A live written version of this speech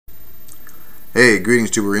Hey, greetings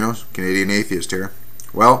tuberinos, Canadian Atheist here.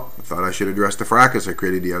 Well, I thought I should address the fracas I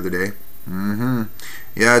created the other day.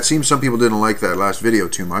 Yeah, it seems some people didn't like that last video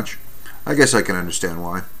too much. I guess I can understand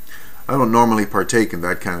why. I don't normally partake in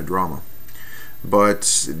that kind of drama.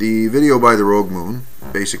 But the video by the Rogue Moon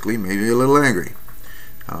basically made me a little angry,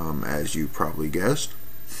 as you probably guessed.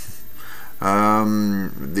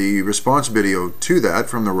 The response video to that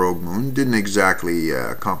from the Rogue Moon didn't exactly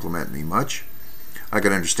compliment me much. I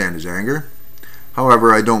can understand his anger.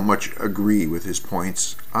 However, I don't much agree with his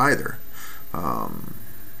points either.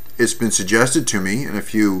 It's been suggested to me in a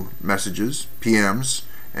few messages, PMs,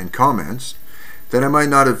 and comments that I might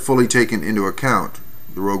not have fully taken into account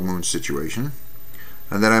the Rogue Moon situation,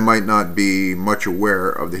 and that I might not be much aware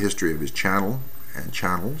of the history of his channel and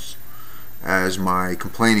channels, as my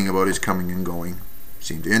complaining about his coming and going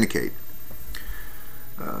seemed to indicate.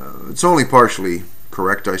 It's only partially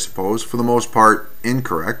correct, I suppose, for the most part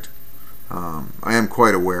incorrect. I am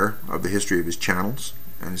quite aware of the history of his channels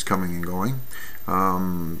and his coming and going.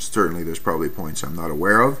 Certainly there's probably points I'm not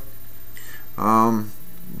aware of.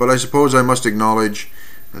 But I suppose I must acknowledge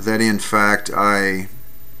that in fact I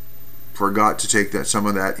forgot to take some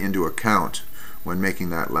of that into account when making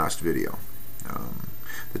that last video.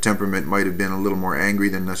 The temperament might have been a little more angry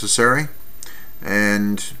than necessary,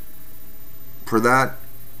 and for that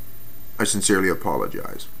I sincerely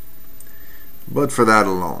apologize. But for that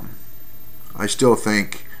alone, I still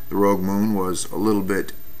think the Rogue Moon was a little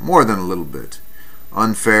bit, more than a little bit,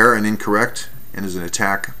 unfair and incorrect in his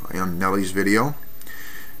attack on Nellie's video.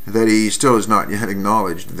 That he still has not yet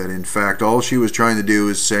acknowledged that in fact all she was trying to do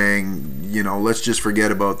is saying, you know, let's just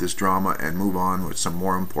forget about this drama and move on with some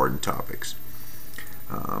more important topics.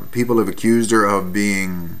 People have accused her of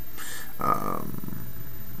being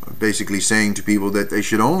basically saying to people that they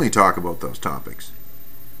should only talk about those topics.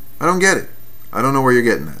 I don't get it. I don't know where you're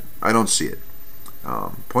getting at. I don't see it.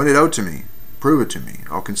 Point it out to me. Prove it to me.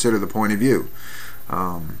 I'll consider the point of view.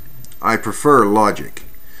 I prefer logic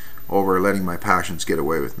over letting my passions get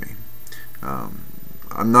away with me.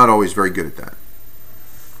 I'm not always very good at that.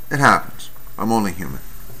 It happens. I'm only human.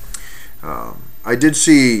 I did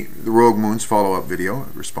see the Rogue Moon's follow-up video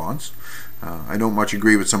response. I don't much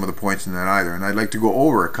agree with some of the points in that either, and I'd like to go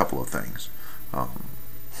over a couple of things.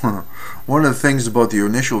 One of the things about the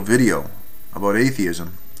initial video about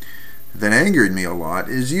atheism that angered me a lot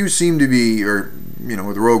is you seem to be, or you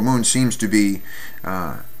know, the Rogue Moon seems to be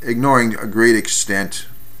ignoring a great extent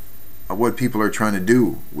of what people are trying to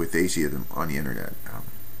do with atheism on the internet.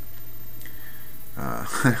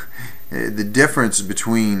 The difference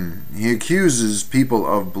between, he accuses people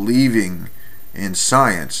of believing in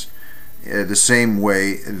science the same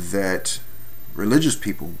way that religious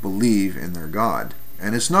people believe in their God,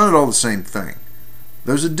 and it's not at all the same thing.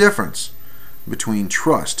 There's a difference between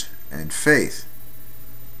trust and faith.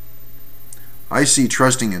 I see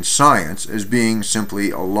trusting in science as being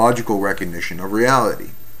simply a logical recognition of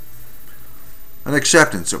reality, an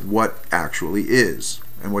acceptance of what actually is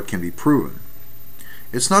and what can be proven.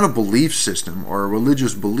 It's not a belief system or a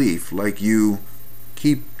religious belief like you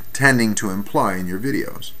keep tending to imply in your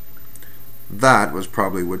videos. That was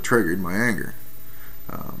probably what triggered my anger.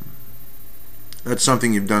 That's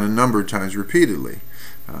something you've done a number of times repeatedly,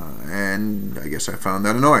 and I guess I found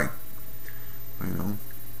that annoying. You know,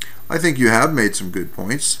 I think you have made some good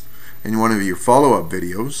points. In one of your follow-up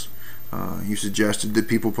videos, you suggested that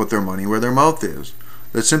people put their money where their mouth is.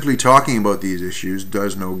 That simply talking about these issues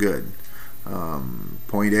does no good.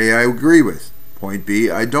 Point A I agree with. Point B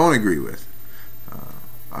I don't agree with.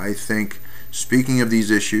 I think speaking of these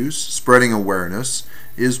issues, spreading awareness,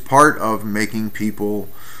 is part of making people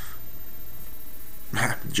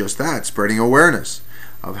just that, spreading awareness,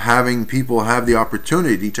 of having people have the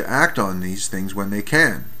opportunity to act on these things when they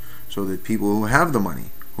can, so that people who have the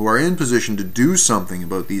money, who are in position to do something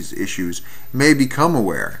about these issues, may become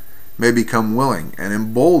aware, may become willing and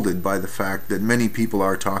emboldened by the fact that many people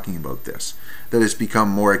are talking about this, that it's become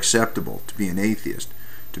more acceptable to be an atheist,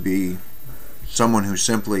 to be someone who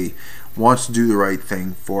simply wants to do the right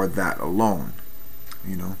thing for that alone.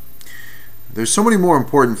 You know, there's so many more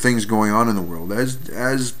important things going on in the world,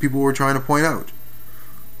 as people were trying to point out,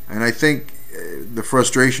 and I think the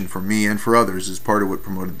frustration for me and for others is part of what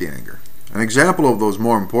promoted the anger. An example of those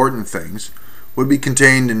more important things would be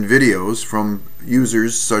contained in videos from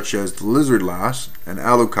users such as TheLizardLass and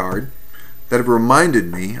Alucard that have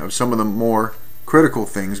reminded me of some of the more critical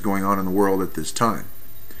things going on in the world at this time.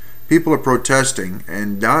 People are protesting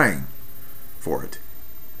and dying for it,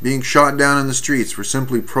 being shot down in the streets for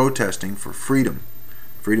simply protesting for freedom,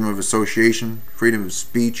 freedom of association, freedom of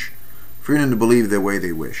speech, freedom to believe the way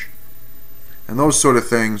they wish. And those sort of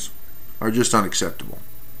things are just unacceptable.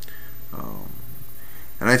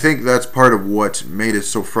 And I think that's part of what made it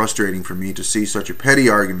so frustrating for me to see such a petty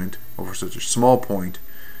argument over such a small point,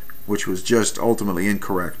 which was just ultimately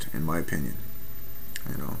incorrect in my opinion.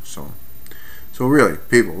 So really,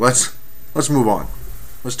 people, let's move on.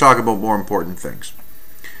 Let's talk about more important things.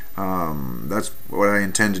 That's what I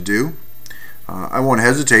intend to do. I won't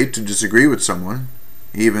hesitate to disagree with someone,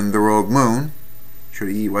 even the Rogue Moon, should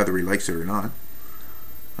he eat whether he likes it or not.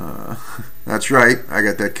 That's right, I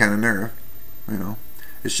got that kind of nerve.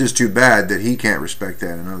 It's just too bad that he can't respect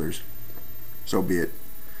that in others. So be it.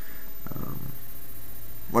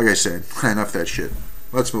 Like I said, enough that shit.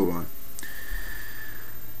 Let's move on.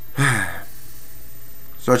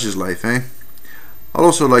 Such is life, eh? I'd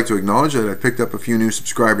also like to acknowledge that I picked up a few new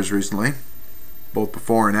subscribers recently, both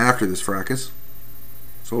before and after this fracas.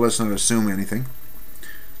 So let's not assume anything.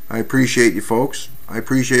 I appreciate you folks. I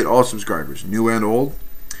appreciate all subscribers, new and old,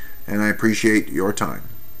 and I appreciate your time.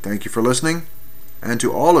 Thank you for listening, and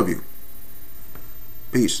to all of you,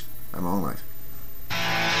 peace and long life.